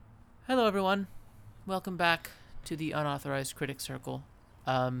Hello, everyone. Welcome back to the Unauthorized Critic Circle.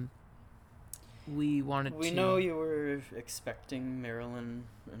 We wanted We know to. you were expecting Marilyn,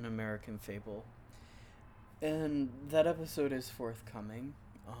 an American Fable, and that episode is forthcoming.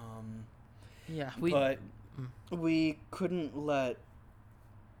 Yeah, But mm, we couldn't let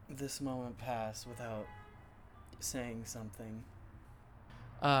this moment pass without saying something.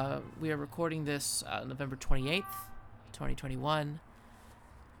 we are recording this November 28th, 2021.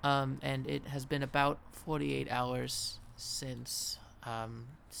 And it has been about 48 hours since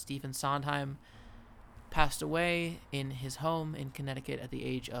Stephen Sondheim passed away in his home in Connecticut at the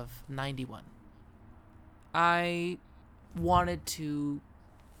age of 91. I wanted to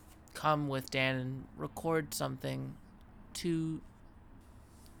come with Dan and record something to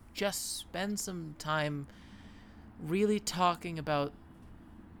just spend some time really talking about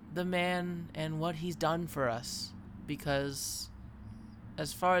the man and what he's done for us, because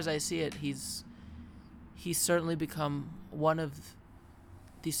as far as I see it, he's certainly become one of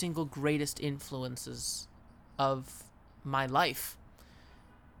the single greatest influences of my life.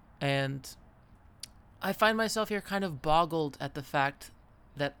 And I find myself here kind of boggled at the fact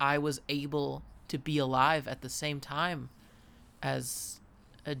that I was able to be alive at the same time as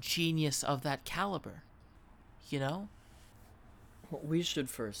a genius of that caliber, you know? We should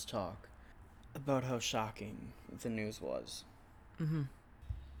first talk about how shocking the news was. Mm-hmm.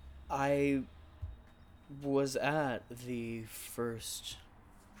 I was at the first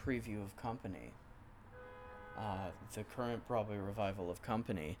preview of Company, the current Broadway revival of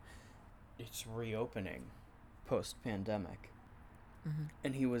Company. It's reopening post-pandemic, Mm-hmm.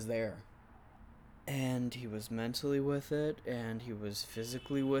 and he was there. And he was mentally with it, and he was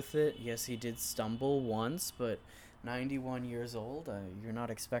physically with it. Yes, he did stumble once, but 91 years old, you're not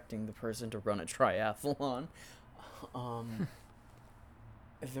expecting the person to run a triathlon. Um,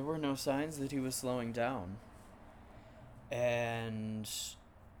 there were no signs that he was slowing down. And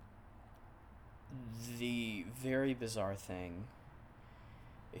the very bizarre thing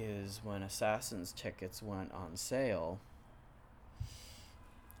is when Assassin's tickets went on sale,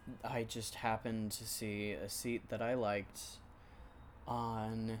 I just happened to see a seat that I liked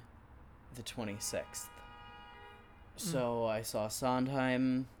on the 26th. So I saw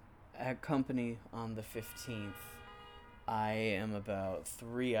Sondheim at Company on the 15th. I am about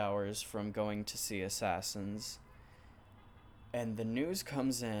 3 hours from going to see Assassins, and the news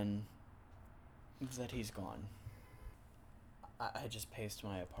comes in that he's gone. I just paced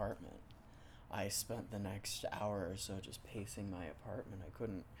my apartment. I spent the next hour or so just pacing my apartment. I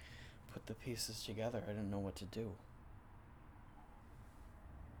couldn't put the pieces together. I didn't know what to do.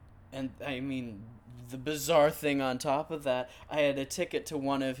 And I mean, the bizarre thing on top of that, I had a ticket to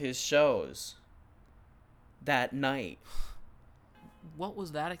one of his shows that night. What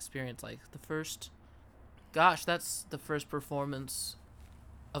was that experience like? That's the first performance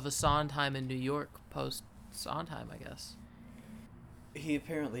of a Sondheim in New York post Sondheim, I guess. He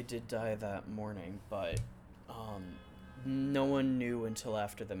apparently did die that morning, but no one knew until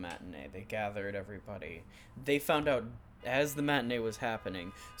after the matinee. They gathered everybody. They found out as the matinee was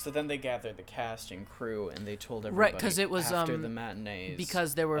happening. So then they gathered the cast and crew, and they told everybody Right, because it was after the matinees.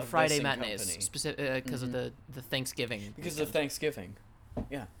 because there were Friday this matinees, specific because of the Thanksgiving. Because weekend. of Thanksgiving.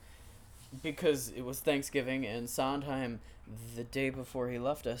 Yeah. Because it was Thanksgiving, and Sondheim, the day before he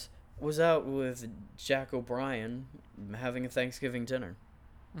left us, was out with Jack O'Brien having a Thanksgiving dinner.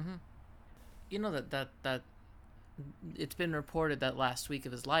 Mm-hmm. You know that it's been reported that last week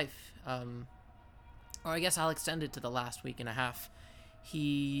of his life, or I guess I'll extend it to the last week and a half,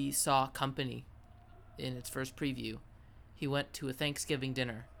 he saw Company in its first preview. He went to a Thanksgiving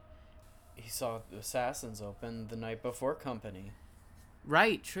dinner. He saw Assassins open the night before Company.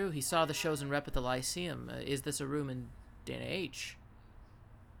 Right, true. He saw the shows in rep at the Lyceum. Is This a Room in Dana H?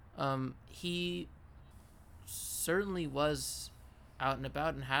 He certainly was out and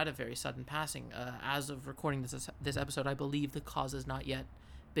about and had a very sudden passing. As of recording this episode, I believe the cause has not yet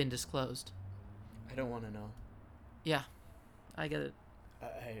been disclosed. I don't want to know. Yeah, I get it.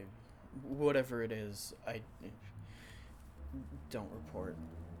 Whatever it is, I don't report.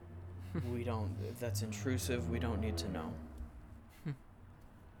 We don't. That's intrusive. We don't need to know.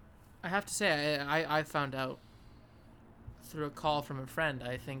 I have to say, I found out through a call from a friend.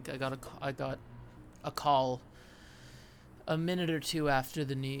 I think I got a call a minute or two after I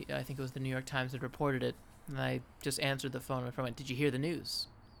think it was the New York Times had reported it, and I just answered the phone. My friend went, "Did you hear the news?"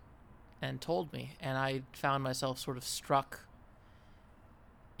 and told me, and I found myself sort of struck.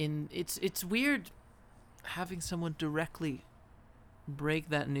 It's weird having someone directly break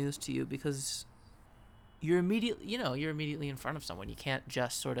that news to you, because you're immediately in front of someone. You can't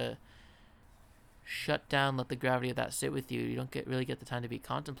just sort of shut down, let the gravity of that sit with you. You don't really get the time to be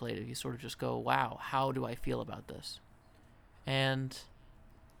contemplative. You sort of just go, wow, how do I feel about this? And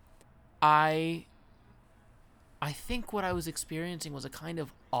I think what I was experiencing was a kind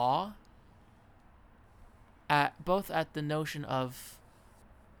of awe both at the notion of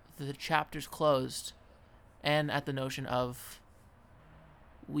the chapters closed and at the notion of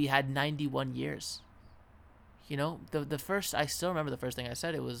we had 91 years. You know, the first, I still remember the first thing I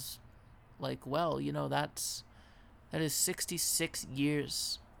said. It was like, well, you know, that is 66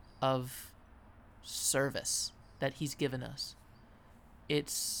 years of service that he's given us.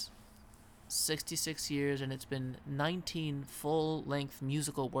 It's 66 years, and it's been 19 full-length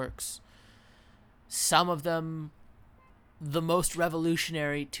musical works. Some of them the most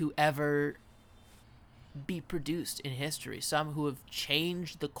revolutionary to ever be produced in history. Some who have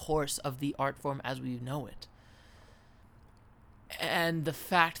changed the course of the art form as we know it. And the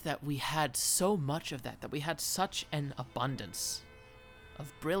fact that we had so much of that we had such an abundance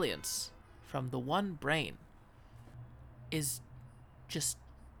of brilliance from the one brain, is just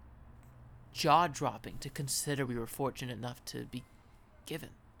jaw-dropping to consider we were fortunate enough to be given.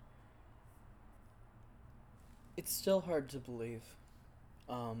 It's still hard to believe.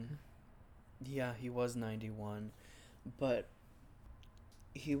 Yeah, he was 91, but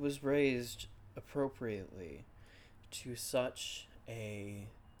he was raised appropriately to such a...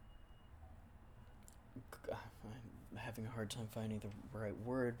 I'm having a hard time finding the right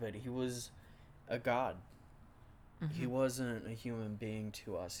word, but he was a god. Mm-hmm. He wasn't a human being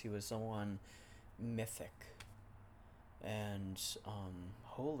to us. He was someone mythic and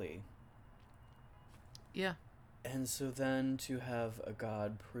holy. Yeah. And so then to have a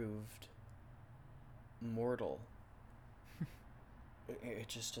god proved mortal, it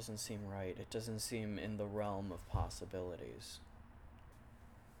just doesn't seem right. It doesn't seem in the realm of possibilities.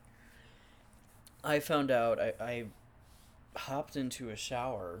 I found out, I hopped into a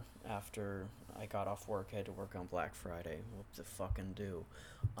shower after I got off work. I had to work on Black Friday. What the fucking do?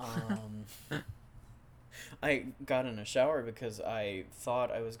 I got in a shower because I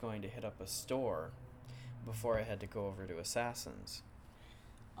thought I was going to hit up a store before I had to go over to Assassin's.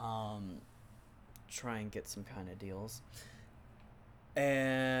 Try and get some kind of deals.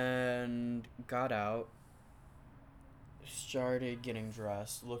 And got out, started getting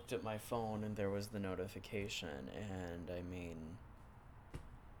dressed, looked at my phone, and there was the notification, and I mean,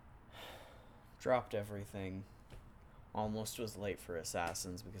 dropped everything. Almost was late for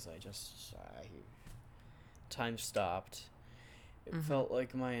Assassins because time stopped. It felt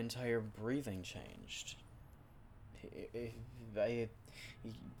like my entire breathing changed.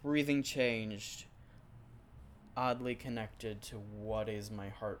 Breathing changed, oddly connected to what is my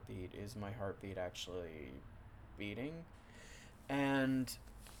heartbeat. Is my heartbeat actually beating? And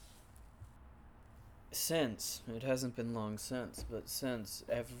since, it hasn't been long since, but since,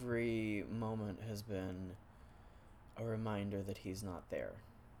 every moment has been a reminder that he's not there.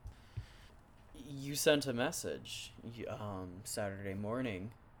 You sent a message Saturday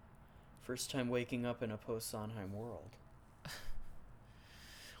morning. First time waking up in a post-Sondheim world.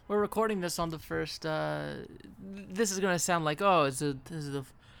 We're recording this on the first. This is gonna sound like, oh, this is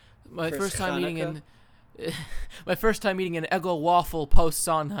my first time eating my first time eating an Eggo waffle post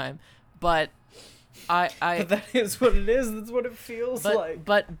Sondheim, but I But that is what it is. That's what it feels like.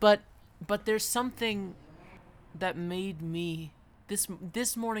 But there's something that made me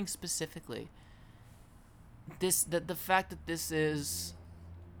this morning specifically. The fact that this is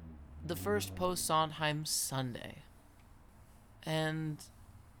the first post Sondheim Sunday, and.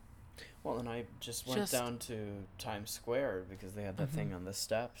 Well, and I just went down to Times Square because they had that thing on the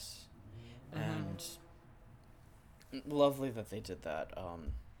steps. And lovely that they did that.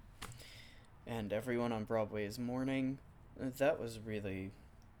 And everyone on Broadway is mourning. That was really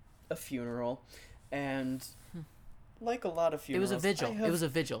a funeral. And like a lot of funerals... It was a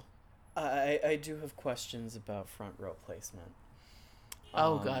vigil. I do have questions about front row placement.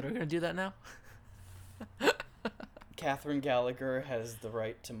 Oh, God, we're going to do that now? Catherine Gallagher has the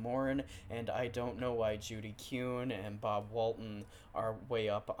right to mourn, and I don't know why Judy Kuhn and Bob Walton are way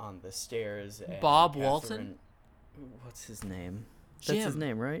up on the stairs. And Bob Walton? What's his name? Jim. That's his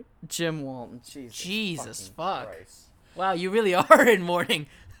name, right? Jim Walton. Jesus fuck. Christ. Wow, you really are in mourning.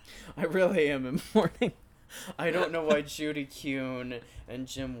 I really am in mourning. I don't know why Judy Kuhn and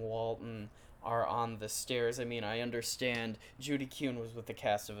Jim Walton are on the stairs. I mean, I understand Judy Kuhn was with the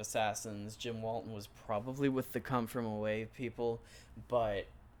cast of Assassins. Jim Walton was probably with the Come From Away people, but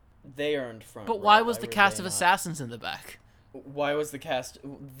they earned front row. But why was the cast of Assassins in the back? Why was the cast...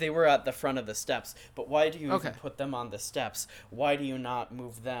 They were at the front of the steps, but why do you even put them on the steps? Why do you not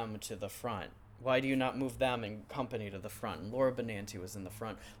move them to the front? Why do you not move them and company to the front? And Laura Benanti was in the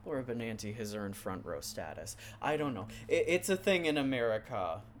front. Laura Benanti has earned front row status. I don't know. It's a thing in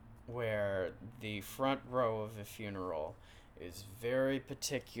America where the front row of a funeral is very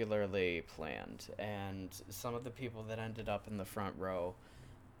particularly planned. And some of the people that ended up in the front row,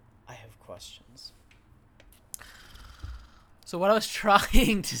 I have questions. So what I was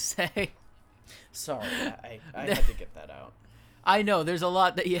trying to say... Sorry, I had to get that out. I know, there's a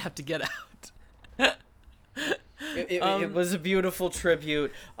lot that you have to get out. It was a beautiful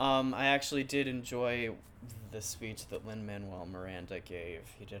tribute. I actually did enjoy the speech that Lin-Manuel Miranda gave.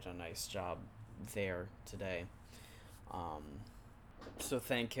 He did a nice job there today. So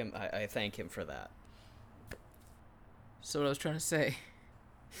thank him. I thank him for that. So what I was trying to say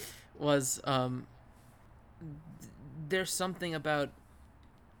was there's something about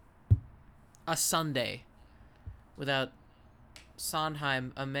a Sunday without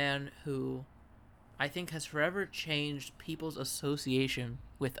Sondheim, a man who I think has forever changed people's association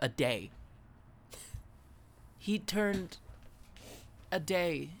with a day. He turned a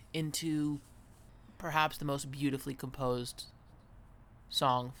day into perhaps the most beautifully composed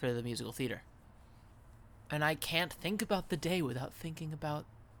song for the musical theater. And I can't think about the day without thinking about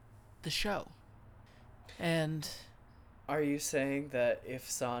the show. And... Are you saying that if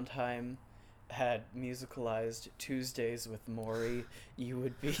Sondheim had musicalized Tuesdays with Maury, you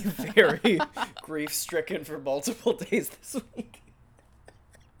would be very grief-stricken for multiple days this week?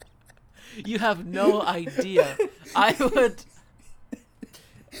 You have no idea. I would...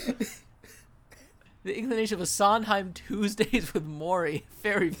 The inclination of a Sondheim Tuesdays with Maury,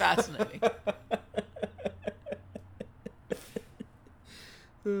 very fascinating.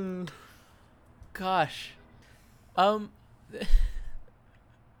 Gosh.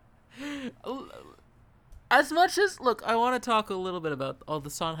 As much as... Look, I want to talk a little bit about all the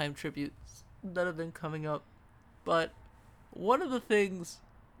Sondheim tributes that have been coming up, but one of the things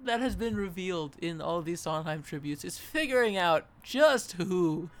that has been revealed in all these Sondheim tributes is figuring out just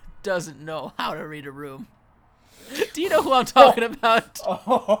who doesn't know how to read a room. Do you know who I'm talking about?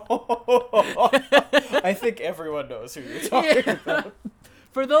 I think everyone knows who you're talking about.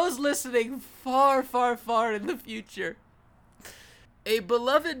 For those listening far, far, far in the future, a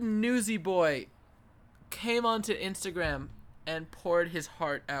beloved newsy boy came onto Instagram and poured his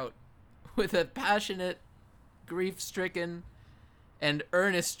heart out with a passionate, grief-stricken, and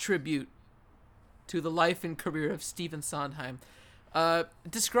earnest tribute to the life and career of Stephen Sondheim.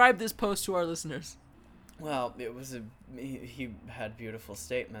 Describe this post to our listeners. Well, he had beautiful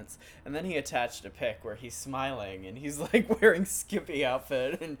statements, and then he attached a pic where he's smiling, and he's like wearing skimpy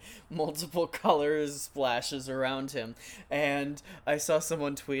outfit and multiple colors splashes around him, and I saw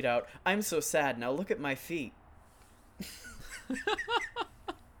someone tweet out, "I'm so sad, now look at my feet."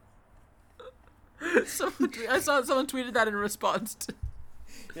 I saw someone tweeted that in response to...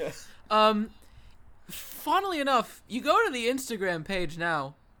 Yeah. Funnily enough, you go to the Instagram page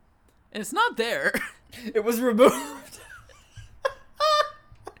now, and it's not there. It was removed.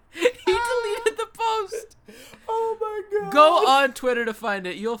 He deleted the post. Oh my god. Go on Twitter to find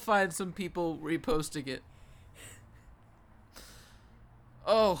it. You'll find some people reposting it.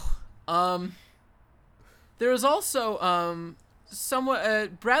 Oh, there was also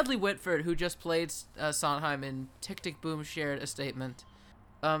Bradley Whitford, who just played Sondheim in Tick Tick Boom, shared a statement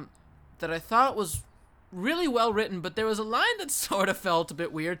that I thought was really well written, but there was a line that sort of felt a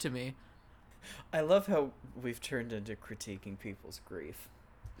bit weird to me. I love how we've turned into critiquing people's grief.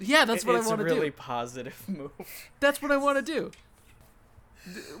 Yeah, that's what I want to do. It's a really positive move. That's what I want to do.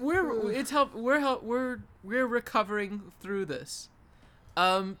 We're recovering through this.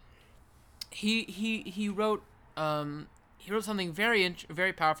 He wrote something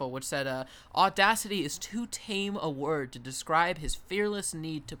very powerful, which said, "Audacity is too tame a word to describe his fearless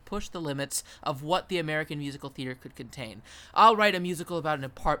need to push the limits of what the American musical theater could contain. I'll write a musical about an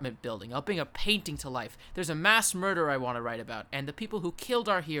apartment building. I'll bring a painting to life. There's a mass murder I want to write about, and the people who killed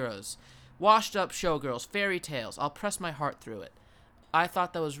our heroes. Washed up showgirls, fairy tales. I'll press my heart through it." I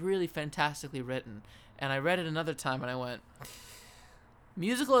thought that was really fantastically written, and I read it another time, and I went,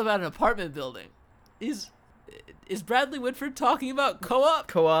 musical about an apartment building? Is Bradley Whitford talking about Co-op?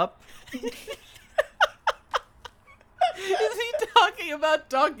 Co-op? Is he talking about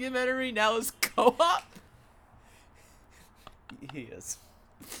documentary now as Co-op? He is.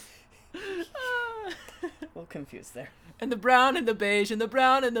 A little confused there. And the brown and the beige and the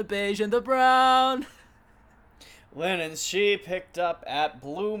brown and the beige and the brown. Linens she picked up at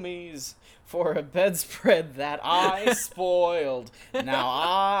Bloomy's for a bedspread that I spoiled. Now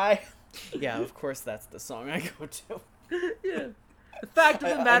I... Yeah, of course that's the song I go to. Yeah. The fact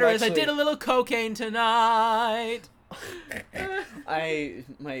of the matter is, I did a little cocaine tonight.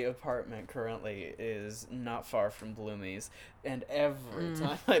 My apartment currently is not far from Bloomie's, and every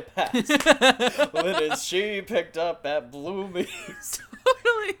time I pass, what is she picked up at Bloomie's?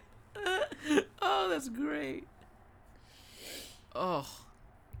 Totally. Oh, that's great. Oh.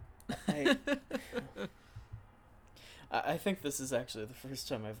 I think this is actually the first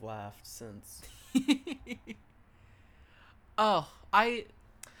time I've laughed since.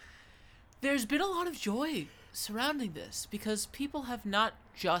 There's been a lot of joy surrounding this because people have not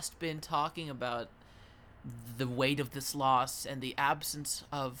just been talking about the weight of this loss and the absence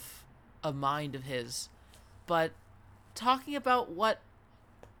of a mind of his, but talking about what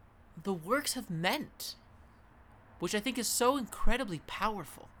the works have meant, which I think is so incredibly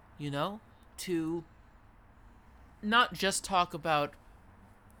powerful, to not just talk about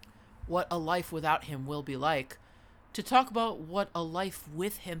what a life without him will be like, to talk about what a life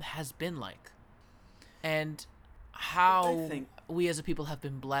with him has been like, and how we as a people have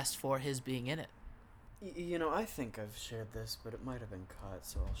been blessed for his being in it. I think I've shared this, but it might have been cut,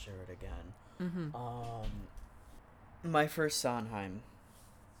 so I'll share it again. My first Sondheim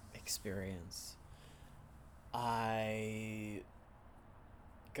experience, I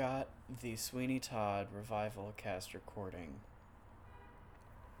got the Sweeney Todd revival cast recording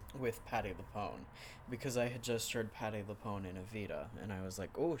with Patti LuPone because I had just heard Patti LuPone in Evita, and I was like,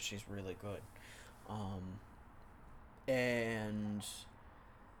 oh, she's really good. And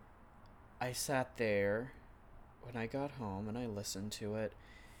I sat there when I got home and I listened to it,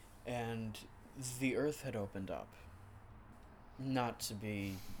 and the earth had opened up. Not to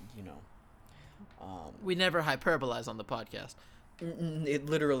be, we never hyperbolize on the podcast. It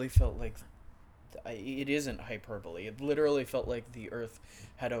literally felt like, it isn't hyperbole. It literally felt like the earth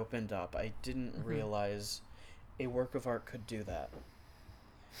had opened up. I didn't realize a work of art could do that.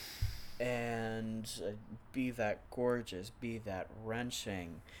 And be that gorgeous, be that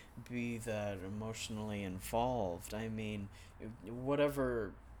wrenching, be that emotionally involved. I mean,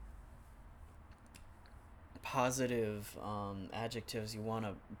 whatever positive adjectives you want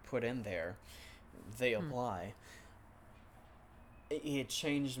to put in there, they apply. It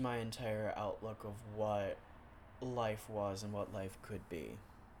changed my entire outlook of what life was and what life could be.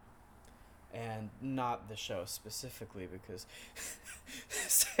 And not the show specifically, because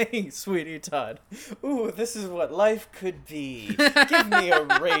saying Sweeney Todd, ooh, this is what life could be. Give me a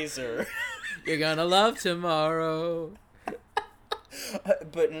razor. You're gonna love tomorrow.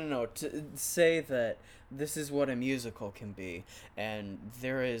 But no, to say that this is what a musical can be, and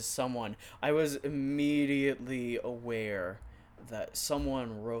there is someone, I was immediately aware that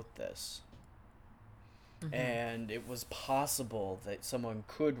someone wrote this. And it was possible that someone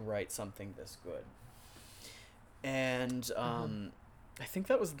could write something this good. And I think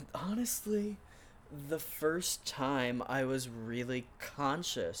that was honestly the first time I was really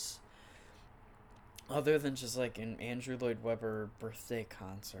conscious, other than just like an Andrew Lloyd Webber birthday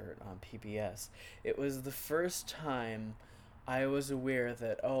concert on PBS. It was the first time I was aware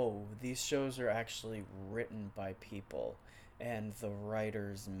that, these shows are actually written by people and the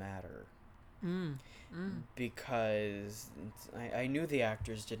writers matter. Because I knew the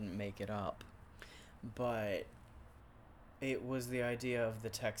actors didn't make it up, but it was the idea of the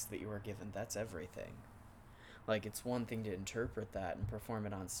text that you were given. That's everything. Like, it's one thing to interpret that and perform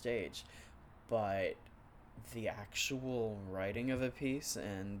it on stage, but the actual writing of a piece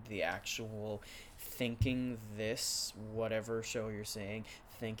and the actual thinking this, whatever show you're saying,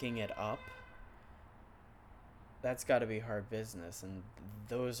 thinking it up, that's got to be hard business, and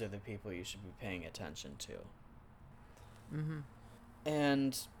those are the people you should be paying attention to.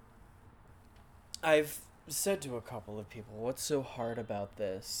 And I've said to a couple of people, what's so hard about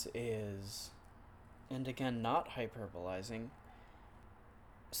this is, and again, not hyperbolizing,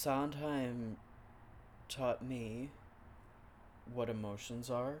 Sondheim taught me what emotions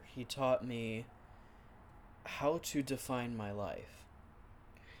are. He taught me how to define my life.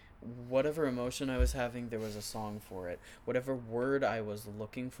 Whatever emotion I was having, there was a song for it. Whatever word I was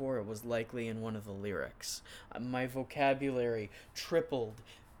looking for, it was likely in one of the lyrics. My vocabulary tripled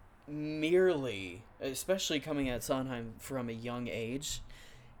merely, especially coming at Sondheim from a young age.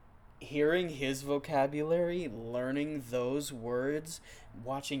 Hearing his vocabulary, learning those words,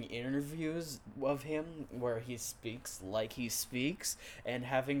 watching interviews of him where he speaks like he speaks, and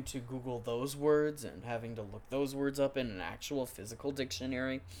having to Google those words and having to look those words up in an actual physical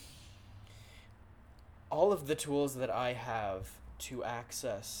dictionary. All of the tools that I have to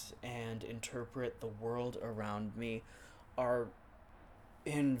access and interpret the world around me are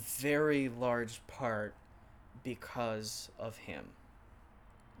in very large part because of him.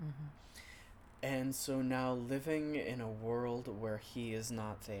 Mm-hmm. And so now living in a world where he is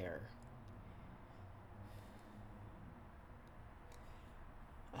not there,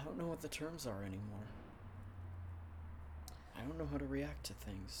 I don't know what the terms are anymore. I don't know how to react to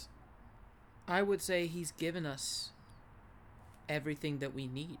things. I would say he's given us everything that we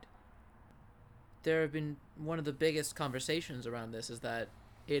need. There have been one of the biggest conversations around this is that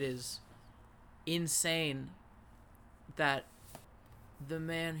it is insane that the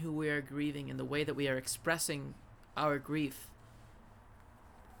man who we are grieving and the way that we are expressing our grief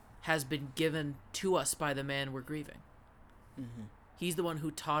has been given to us by the man we're grieving. Mm-hmm. He's the one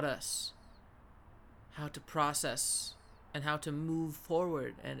who taught us how to process and how to move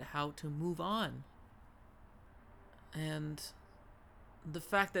forward and how to move on. And the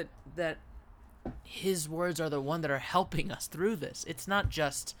fact that his words are the one that are helping us through this. It's not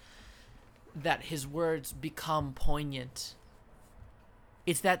just that his words become poignant.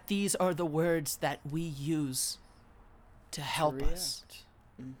 It's that these are the words that we use to help us.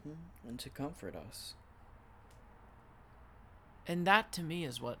 Mm-hmm. And to comfort us. And that, to me,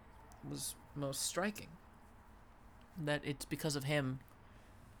 is what was most striking. That it's because of him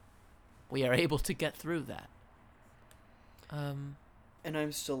we are able to get through that. And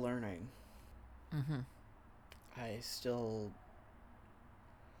I'm still learning. Mm-hmm. I still...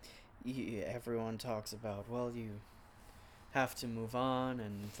 Everyone talks about, well, you have to move on,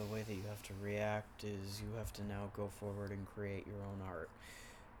 and the way that you have to react is you have to now go forward and create your own art.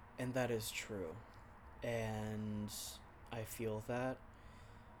 And that is true. And I feel that.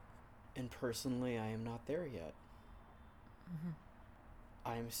 And personally, I am not there yet. Mm-hmm.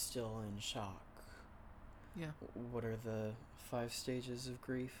 I'm still in shock. Yeah. What are the 5 stages of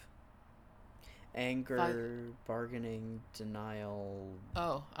grief? Anger, bargaining, denial.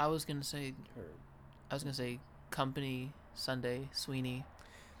 Oh, I was gonna say Or company, Sunday, Sweeney,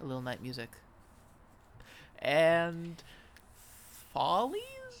 a little night music, and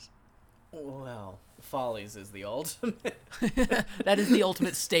follies. well, follies is the ultimate That is the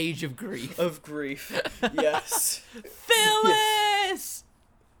ultimate stage of grief. of grief. Yes. Phyllis.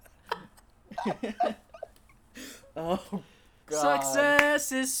 Oh God.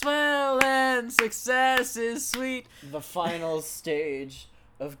 Success is swell and success is sweet. The final stage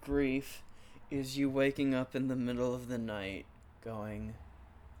of grief is you waking up in the middle of the night going,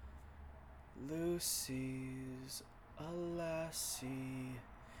 Lucy's a lassie.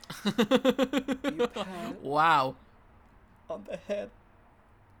 You pat Wow. on the head.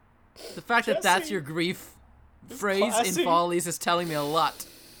 The fact that that's Jesse your grief is phrase in classy. Follies is telling me a lot.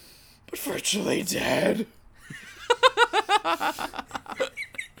 But virtually dead.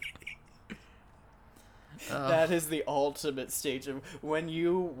 That is the ultimate stage of when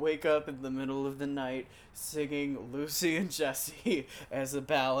you wake up in the middle of the night singing Lucy and Jesse as a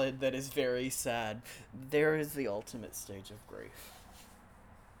ballad that is very sad. There is the ultimate stage of grief.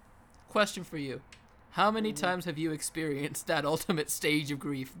 Question for you. How many times have you experienced that ultimate stage of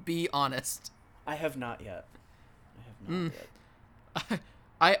grief? Be honest. I have not yet.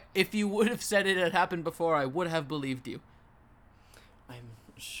 If you would have said it had happened before, I would have believed you. I'm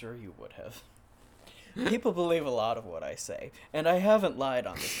sure you would have. People believe a lot of what I say, and I haven't lied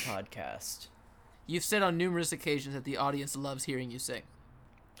on this podcast. You've said on numerous occasions that the audience loves hearing you sing.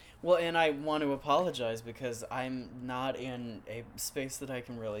 Well, and I want to apologize because I'm not in a space that I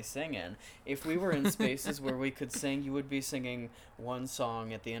can really sing in. If we were in spaces where we could sing, you would be singing one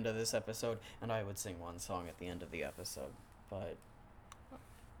song at the end of this episode, and I would sing one song at the end of the episode. But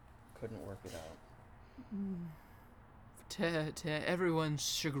couldn't work it out. To everyone's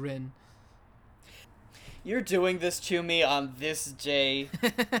chagrin. You're doing this to me on this day.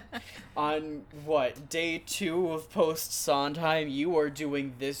 On what, day 2 of post Sondheim? You are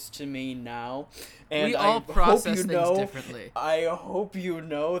doing this to me now. And We all process things differently. I hope you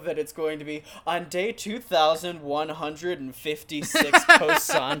know that it's going to be on day 2156 post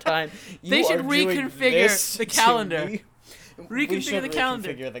Sondheim. They should reconfigure the calendar. Reconfigure the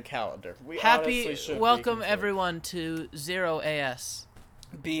calendar. Reconfigure the calendar. We Happy honestly should welcome reconfigure. everyone to 0 AS.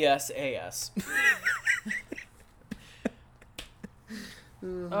 BSAS.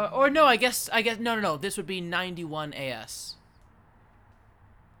 Or no, I guess no. This would be 91 AS.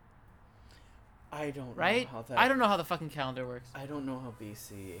 I don't Right? know how that... I don't know how the fucking calendar works. I don't know how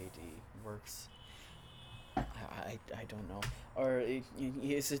BCAD works. I don't know. Or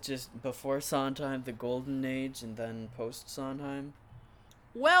is it just before Sondheim, the golden age, and then post Sondheim?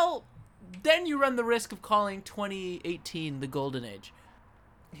 Well, then you run the risk of calling 2018 the golden age.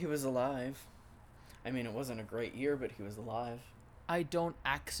 He was alive. I mean, it wasn't a great year, but he was alive. I don't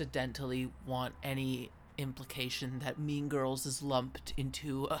accidentally want any implication that Mean Girls is lumped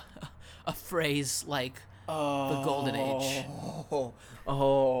into a phrase like the Golden Age.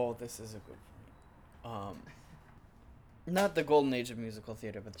 Oh, this is a good point. Not the Golden Age of musical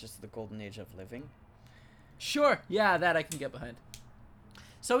theater, but just the Golden Age of living. Sure, yeah, that I can get behind.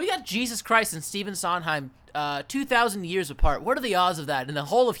 So we got Jesus Christ and Stephen Sondheim 2,000 years apart. What are the odds of that in the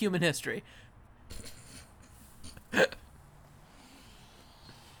whole of human history?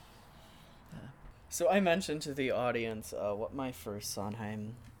 So I mentioned to the audience what my first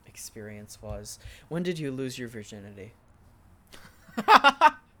Sondheim experience was. When did you lose your virginity?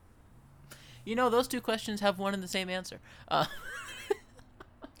 You know, those two questions have one and the same answer. I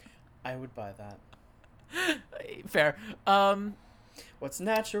would buy that. Fair. What's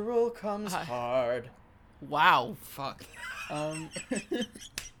natural comes hard. Wow. Fuck.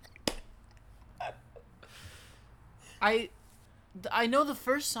 I know the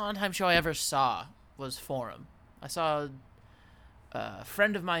first Sondheim show I ever saw was Forum. I saw a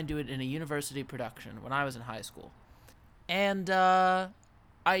friend of mine do it in a university production when I was in high school. And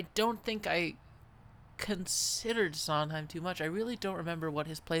I don't think I considered Sondheim too much. I really don't remember what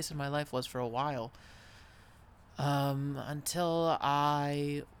his place in my life was for a while. Until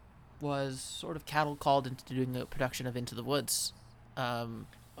I was sort of cattle called into doing a production of Into the Woods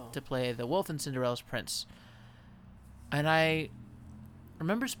to play the Wolf and Cinderella's Prince. And I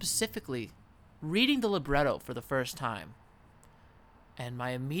remember specifically reading the libretto for the first time. And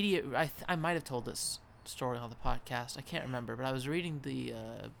my immediate... I might have told this story on the podcast. I can't remember. But I was reading the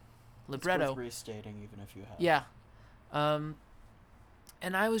libretto. It's worth restating, even if you have. Yeah. And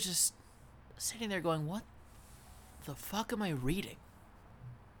I was just sitting there going, what the fuck am I reading?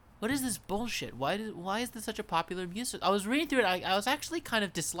 What is this bullshit? Why is this such a popular music? I was reading through it. I was actually kind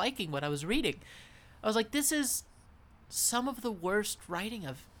of disliking what I was reading. I was like, this is some of the worst writing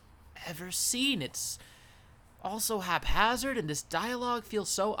I've ever seen. It's also haphazard, and this dialogue feels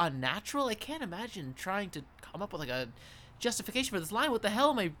so unnatural. I can't imagine trying to come up with like a justification for this line. What the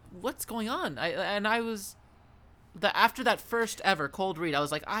hell what's going on? After that first ever cold read, I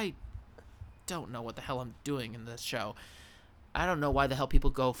was like, I don't know what the hell I'm doing in this show. I don't know why the hell people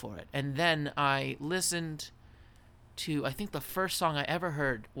go for it. And then I listened to, I think the first song I ever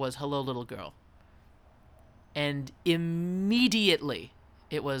heard was Hello Little Girl. And immediately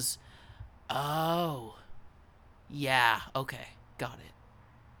it was, oh, yeah, okay, got it.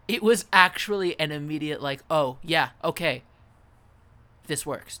 It was actually an immediate like, oh, yeah, okay, this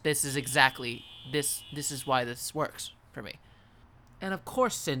works. This is exactly, this is why this works for me. And of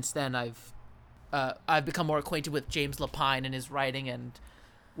course, since then, I've become more acquainted with James Lapine and his writing, and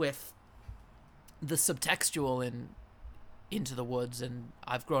with the subtextual in Into the Woods, and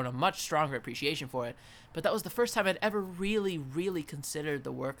I've grown a much stronger appreciation for it. But that was the first time I'd ever really, really considered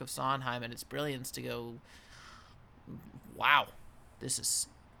the work of Sondheim and its brilliance to go, wow, this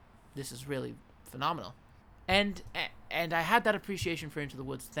is really phenomenal. And I had that appreciation for Into the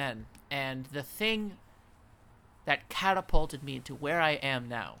Woods then, and the thing that catapulted me to where I am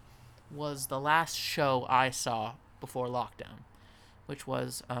now was the last show I saw before lockdown, which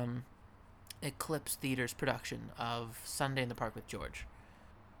was Eclipse Theater's production of Sunday in the Park with George.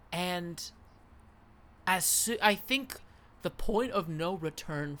 And I think the point of no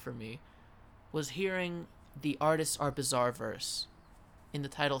return for me was hearing the Artists Are Bizarre verse in the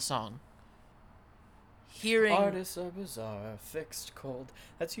title song. Hearing Artists are bizarre, fixed cold.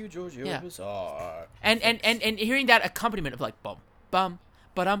 That's you, George. You're bizarre. And hearing that accompaniment of like bum bum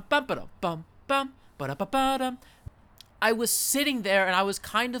ba-dum bum ba-dum bum bum ba-da-ba-ba-dum. I was sitting there and I was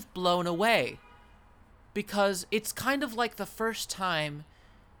kind of blown away, because it's kind of like the first time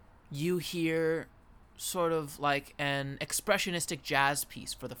you hear sort of like an expressionistic jazz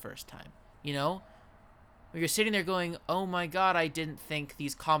piece for the first time, you know? Where you're sitting there going, oh my god, I didn't think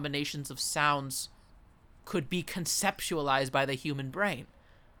these combinations of sounds could be conceptualized by the human brain.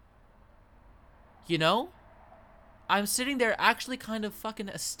 You know? I'm sitting there actually kind of fucking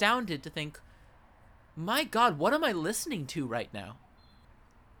astounded to think, my god, what am I listening to right now?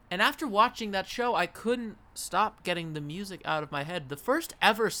 And after watching that show, I couldn't stop getting the music out of my head. The first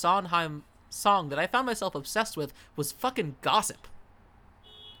ever Sondheim song that I found myself obsessed with was fucking Gossip.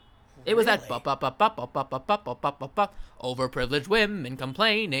 It was that overprivileged women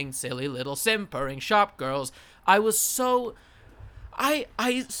complaining, silly little simpering shop girls. I was so... I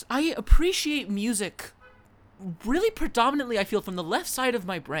appreciate music really predominantly, I feel, from the left side of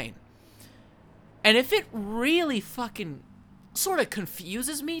my brain. And if it really fucking sort of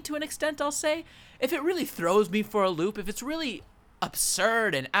confuses me to an extent, I'll say, if it really throws me for a loop, if it's really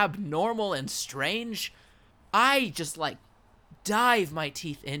absurd and abnormal and strange, I just like dive my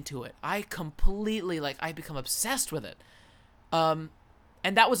teeth into it. I completely, like, I become obsessed with it. And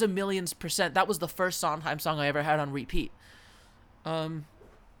that was 1,000,000%. That was the first Sondheim song I ever had on repeat. And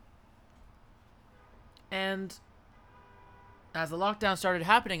as the lockdown started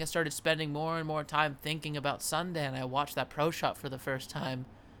happening, I started spending more and more time thinking about Sunday, and I watched that pro shot for the first time.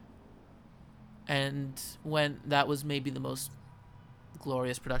 And when that was maybe the most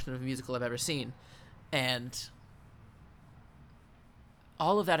glorious production of a musical I've ever seen. And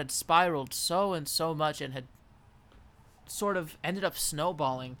all of that had spiraled so and so much and had sort of ended up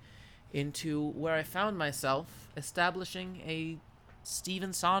snowballing into where I found myself establishing a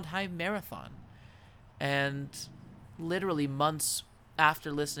Stephen Sondheim marathon. And literally months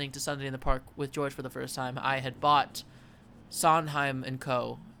after listening to Sunday in the Park with George for the first time, I had bought Sondheim and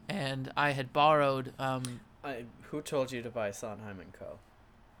Co. And I had borrowed... who told you to buy Sondheim and Co.?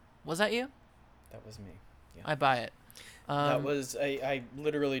 Was that you? That was me. Yeah. I buy it. That was... I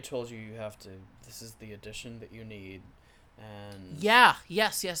literally told you have to... This is the edition that you need. And... Yeah.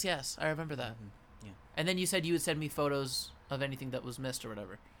 Yes. I remember that. Mm-hmm. Yeah. And then you said you would send me photos of anything that was missed or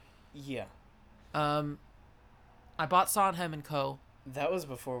whatever. Yeah. I bought Sondheim and Co. That was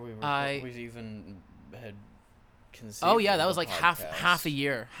before we even had conceived. Oh yeah, that was like podcast. half a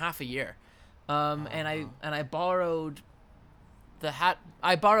year. And I borrowed the hat.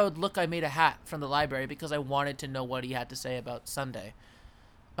 I borrowed Look, I Made a Hat from the library because I wanted to know what he had to say about Sunday.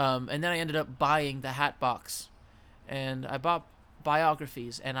 And then I ended up buying the hat box, and I bought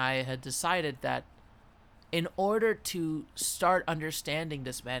biographies, and I had decided that in order to start understanding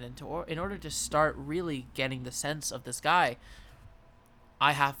this man and in order to start really getting the sense of this guy,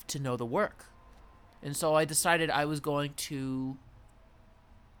 I have to know the work. And so I decided I was going to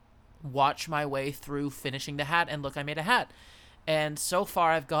watch my way through finishing the hat and Look, I Made a Hat. And so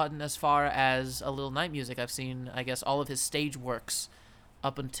far I've gotten as far as A Little Night Music. I've seen, I guess, all of his stage works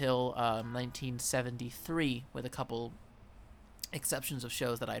up until 1973, with a couple exceptions of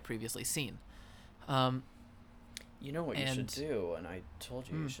shows that I had previously seen. You know what you should do, and I told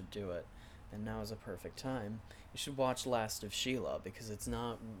you you should do it, and now is a perfect time. You should watch Last of Sheila, because it's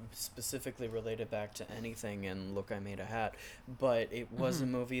not specifically related back to anything in Look, I Made a Hat, but it was a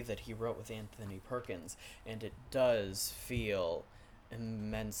movie that he wrote with Anthony Perkins, and it does feel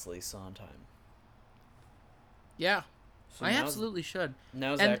immensely Sondheim. Yeah, so I absolutely should.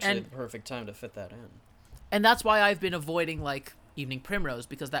 Now's actually the perfect time to fit that in. And that's why I've been avoiding, like, Evening Primrose,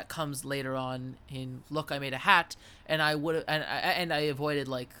 because that comes later on in Look, I Made a Hat, and I avoided,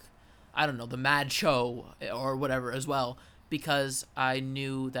 like, I don't know, The Mad Show or whatever as well, because I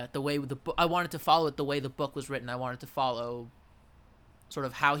knew that the way the book, I wanted to follow it the way the book was written. I wanted to follow sort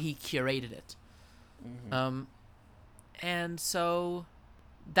of how he curated it. Mm-hmm. And so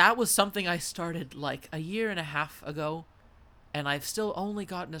that was something I started like a year and a half ago, and I've still only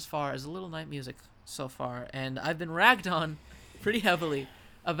gotten as far as A Little Night Music so far, and I've been ragged on pretty heavily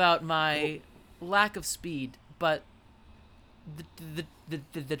about my lack of speed, but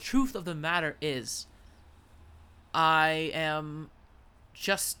the truth of the matter is I am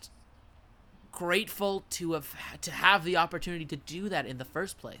just grateful to have the opportunity to do that in the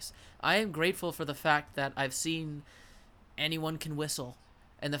first place. I am grateful for the fact that I've seen Anyone Can Whistle,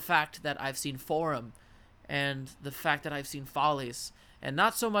 and the fact that I've seen Forum, and the fact that I've seen Follies, and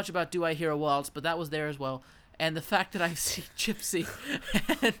not so much about Do I Hear a Waltz, but that was there as well, and the fact that I've seen Gypsy.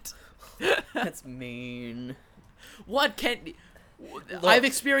 And that's mean. What can... Look, I've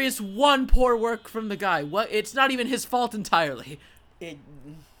experienced one poor work from the guy. It's not even his fault entirely.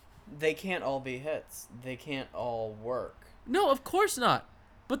 They can't all be hits. They can't all work. No, of course not.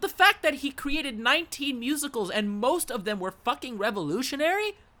 But the fact that he created 19 musicals and most of them were fucking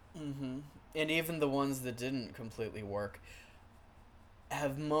revolutionary? Mm-hmm. And even the ones that didn't completely work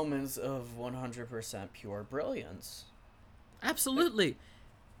have moments of 100% pure brilliance. Absolutely.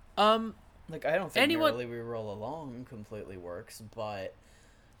 Like, I don't think Merrily We Roll Along completely works, but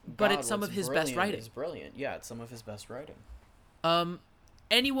it's some of his best writing. It's brilliant. Yeah, it's some of his best writing.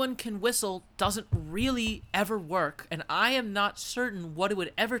 Anyone Can Whistle doesn't really ever work, and I am not certain what it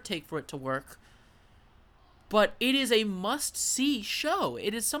would ever take for it to work, but it is a must-see show.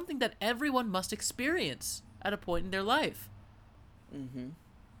 It is something that everyone must experience at a point in their life. Mm-hmm.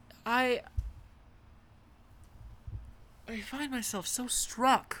 I find myself so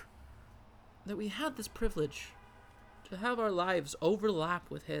struck that we had this privilege to have our lives overlap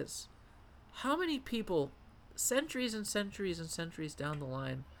with his. How many people, centuries and centuries and centuries down the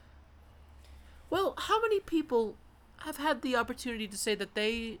line, well, how many people have had the opportunity to say that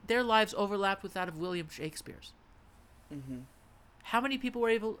their lives overlapped with that of William Shakespeare's? Mm-hmm. How many people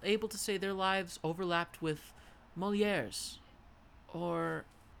were able to say their lives overlapped with Moliere's or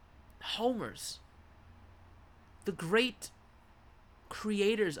Homer's, the great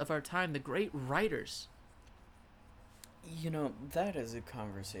creators of our time, the great writers. That is a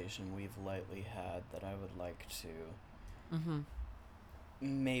conversation we've lightly had that I would like to Mm-hmm.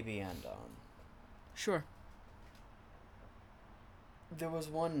 maybe end on. Sure. There was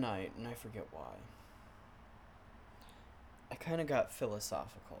one night, and I forget why, I kind of got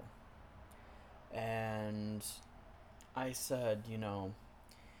philosophical. And I said,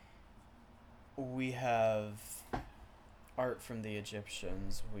 we have art from the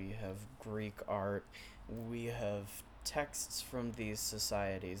Egyptians, we have Greek art, we have texts from these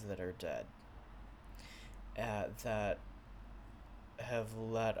societies that are dead, that have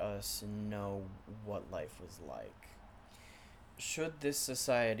let us know what life was like. Should this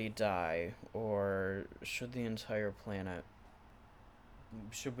society die, or should the entire planet,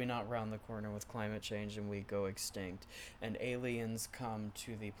 should we not round the corner with climate change and we go extinct, and aliens come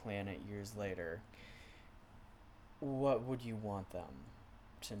to the planet years later, what would you want them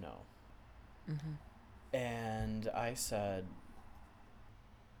to know? Mm-hmm. And I said,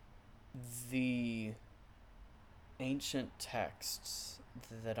 the ancient texts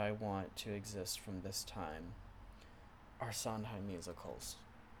that I want to exist from this time are Sondheim musicals.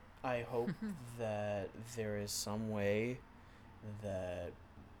 I hope that there is some way that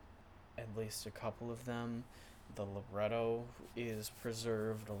at least a couple of them, the libretto is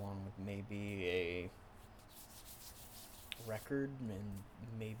preserved along with maybe a record and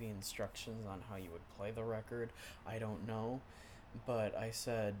maybe instructions on how you would play the record. I don't know. But I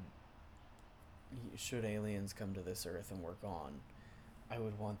said, should aliens come to this earth and we're gone, I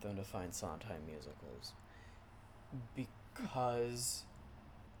would want them to find Sondheim musicals. Because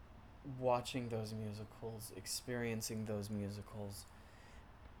watching those musicals, experiencing those musicals,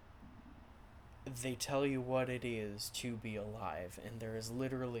 they tell you what it is to be alive, and there is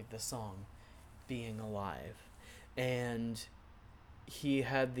literally the song being alive. And he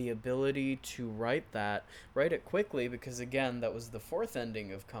had the ability to write it quickly, because again, that was the fourth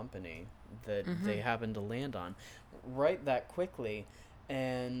ending of Company that they happened to land on. Write that quickly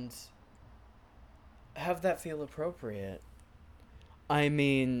and have that feel appropriate. I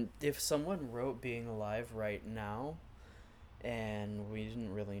mean, if someone wrote Being Alive right now and we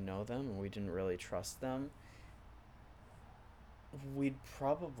didn't really know them and we didn't really trust them, we'd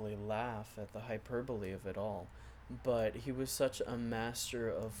probably laugh at the hyperbole of it all. But he was such a master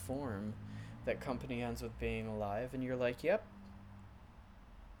of form that Company ends with Being Alive, and you're like, yep,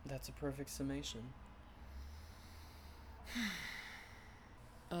 that's a perfect summation.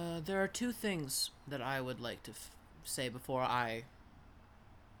 There are two things that I would like to say before I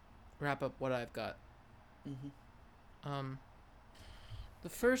wrap up what I've got. Mm-hmm. The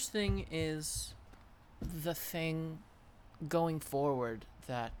first thing is the thing going forward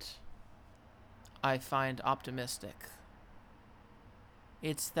that I find optimistic.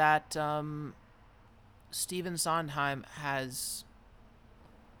 It's that Stephen Sondheim has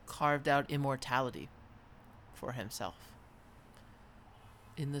carved out immortality for himself,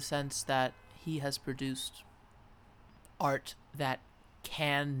 in the sense that he has produced art that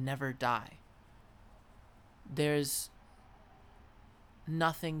can never die. There's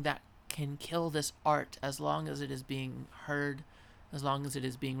nothing that can kill this art as long as it is being heard, as long as it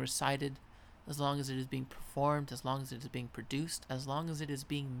is being recited, as long as it is being performed, as long as it is being produced, as long as it is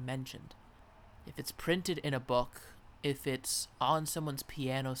being mentioned. If it's printed in a book, if it's on someone's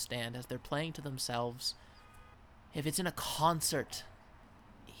piano stand as they're playing to themselves, if it's in a concert,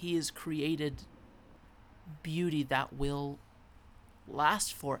 he has created beauty that will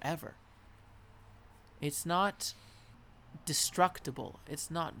last forever. It's not destructible. It's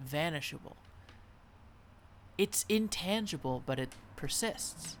not vanishable. It's intangible, but it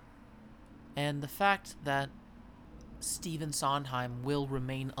persists. And the fact that Stephen Sondheim will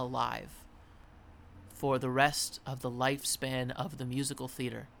remain alive for the rest of the lifespan of the musical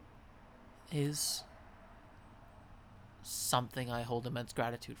theater is something I hold immense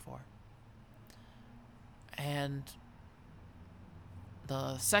gratitude for. And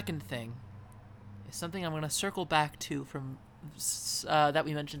the second thing is something I'm going to circle back to from that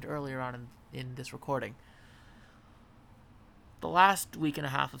we mentioned earlier on in this recording. The last week and a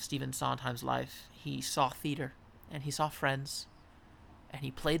half of Stephen Sondheim's life, he saw theater, and he saw friends, and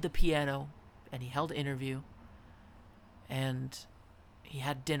he played the piano, and he held an interview, and he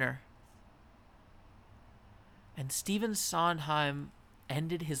had dinner. And Stephen Sondheim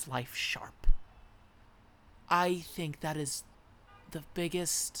ended his life sharp. I think that is the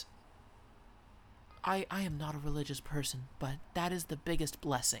biggest... I am not a religious person, but that is the biggest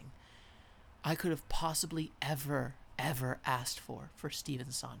blessing I could have possibly ever ever asked for Stephen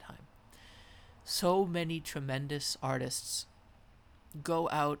Sondheim. So many tremendous artists go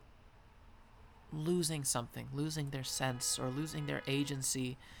out losing something, losing their sense, or losing their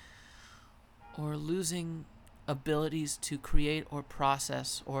agency, or losing abilities to create or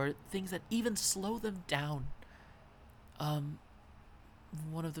process, or things that even slow them down.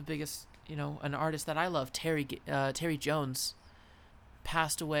 One of the biggest, an artist that I love, Terry Jones,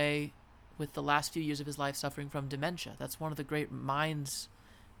 passed away with the last few years of his life suffering from dementia. That's one of the great minds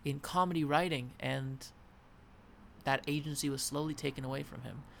in comedy writing, and that agency was slowly taken away from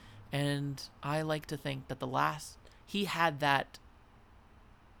him. And I like to think that he had that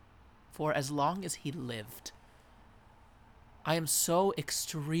for as long as he lived. I am so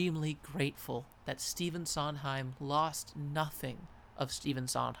extremely grateful that Stephen Sondheim lost nothing of Stephen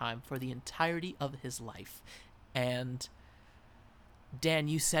Sondheim for the entirety of his life. And Dan,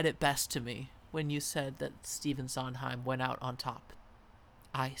 you said it best to me when you said that Stephen Sondheim went out on top.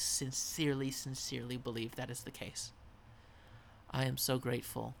 I sincerely, sincerely believe that is the case. I am so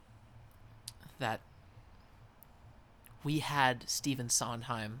grateful that we had Stephen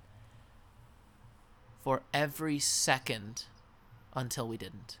Sondheim for every second until we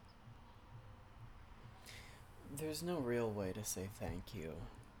didn't. There's no real way to say thank you,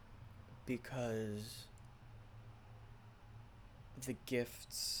 because the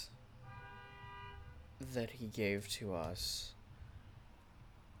gifts that he gave to us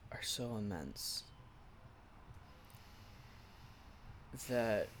are so immense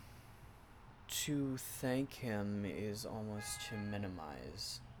that to thank him is almost to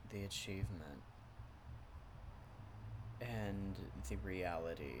minimize the achievement and the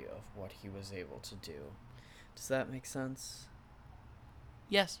reality of what he was able to do. Does that make sense?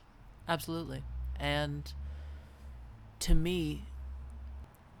 Yes, absolutely. And to me,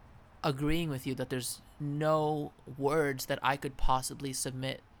 agreeing with you that there's no words that I could possibly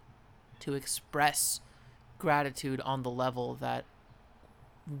submit to express gratitude on the level that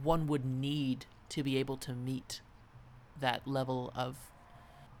one would need to be able to meet that level of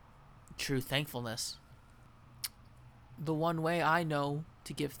true thankfulness. The one way I know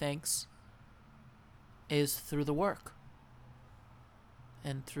to give thanks is through the work,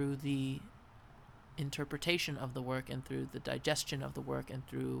 and through the interpretation of the work, and through the digestion of the work, and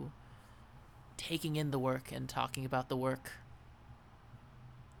through taking in the work and talking about the work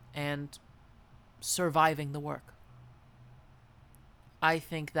and surviving the work. I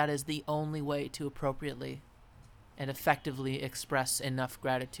think that is the only way to appropriately and effectively express enough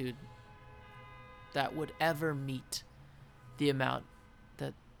gratitude that would ever meet the amount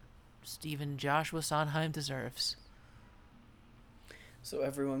that Stephen Joshua Sondheim deserves. So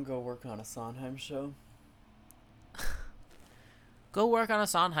everyone go work on a Sondheim show? Go work on a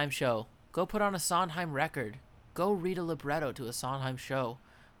Sondheim show. Go put on a Sondheim record. Go read a libretto to a Sondheim show.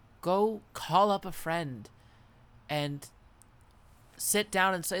 Go call up a friend and sit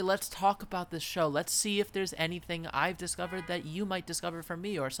down and say, let's talk about this show. Let's see if there's anything I've discovered that you might discover from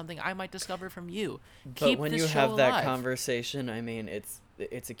me, or something I might discover from you. But when you have that conversation, I mean,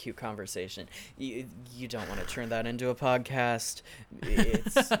 it's a cute conversation. You don't want to turn that into a podcast.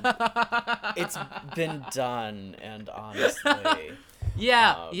 It's been done, and honestly,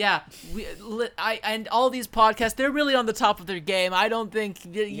 yeah. And all these podcasts, they're really on the top of their game. I don't think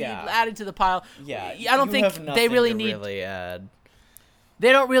adding to the pile. Yeah, I don't think they really need. Add.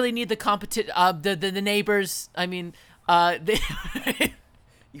 They don't really need the the neighbors. I mean,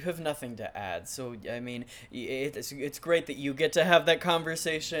 You have nothing to add, so I mean, it's great that you get to have that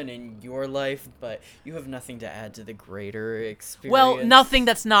conversation in your life, but you have nothing to add to the greater experience. Well, nothing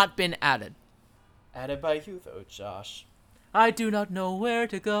that's not been added. Added by you, though, Josh. I do not know where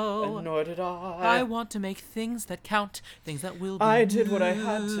to go. And nor did I. I want to make things that count, things that will be. I did what I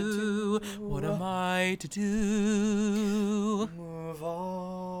had to do. What am I to do? Move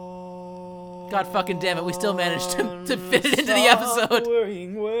on. God fucking damn it, we still managed to fit it into the episode. Stop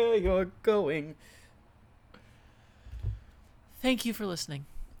worrying where you're going. Thank you for listening.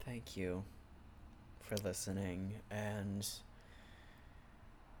 Thank you for listening, and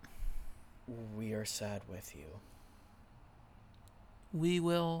we are sad with you. We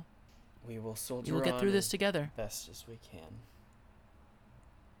will soldier on. We'll get through this together. Best as we can.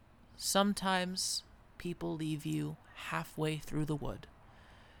 Sometimes people leave you halfway through the wood.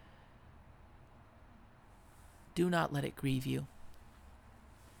 Do not let it grieve you.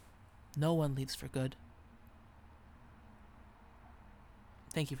 No one leaves for good.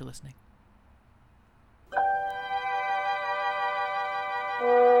 Thank you for listening.